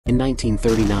In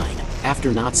 1939,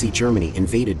 after Nazi Germany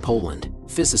invaded Poland,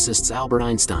 physicists Albert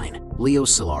Einstein,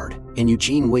 Szilard, and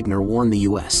Eugene Wigner warned the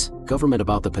U.S. government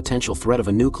about the potential threat of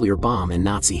a nuclear bomb in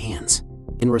Nazi hands.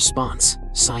 In response,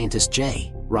 scientist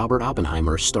J. Robert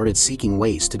Oppenheimer started seeking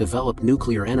ways to develop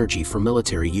nuclear energy for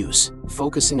military use,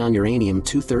 focusing on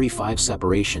uranium-235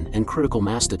 separation and critical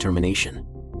mass determination.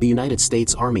 The United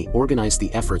States Army organized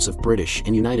the efforts of British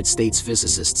and United States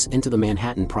physicists into the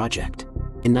Manhattan Project.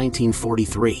 In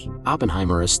 1943,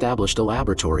 Oppenheimer established a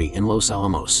laboratory in Los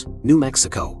Alamos, New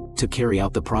Mexico, to carry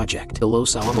out the project. The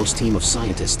Los Alamos team of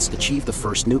scientists achieved the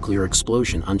first nuclear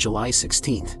explosion on July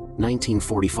 16,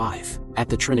 1945, at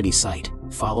the Trinity site.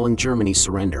 Following Germany's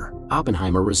surrender,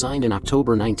 Oppenheimer resigned in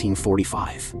October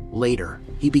 1945. Later,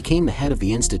 he became the head of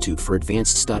the Institute for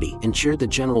Advanced Study and chaired the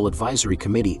General Advisory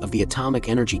Committee of the Atomic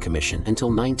Energy Commission until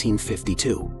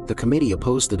 1952. The committee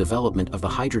opposed the development of the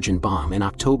hydrogen bomb in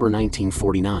October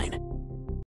 1949.